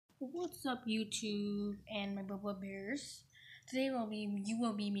What's up, YouTube and my Bubba Bears? Today you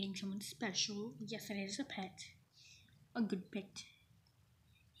will be meeting someone special. Yes, it is a pet, a good pet.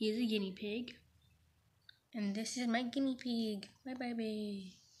 He is a guinea pig, and this is my guinea pig, my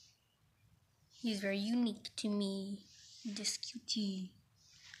baby. He's very unique to me. This cutie,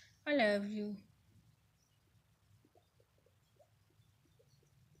 I love you.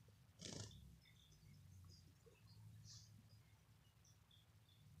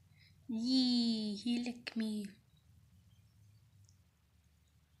 Yee, he licked me.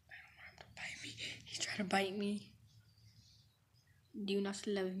 I don't want him to bite me. He's trying to bite me. Do you not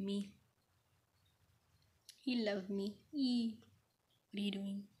love me? He loved me. Yee. What are you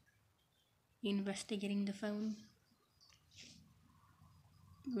doing? You investigating the phone?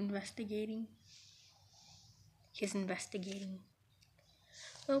 You investigating? He's investigating.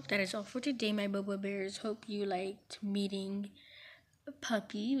 Well, that is all for today, my Boba Bears. Hope you liked meeting a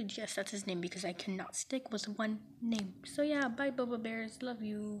puppy. Yes, that's his name because I cannot stick with one name. So yeah, bye Boba Bears. Love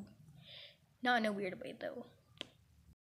you. Not in a weird way though.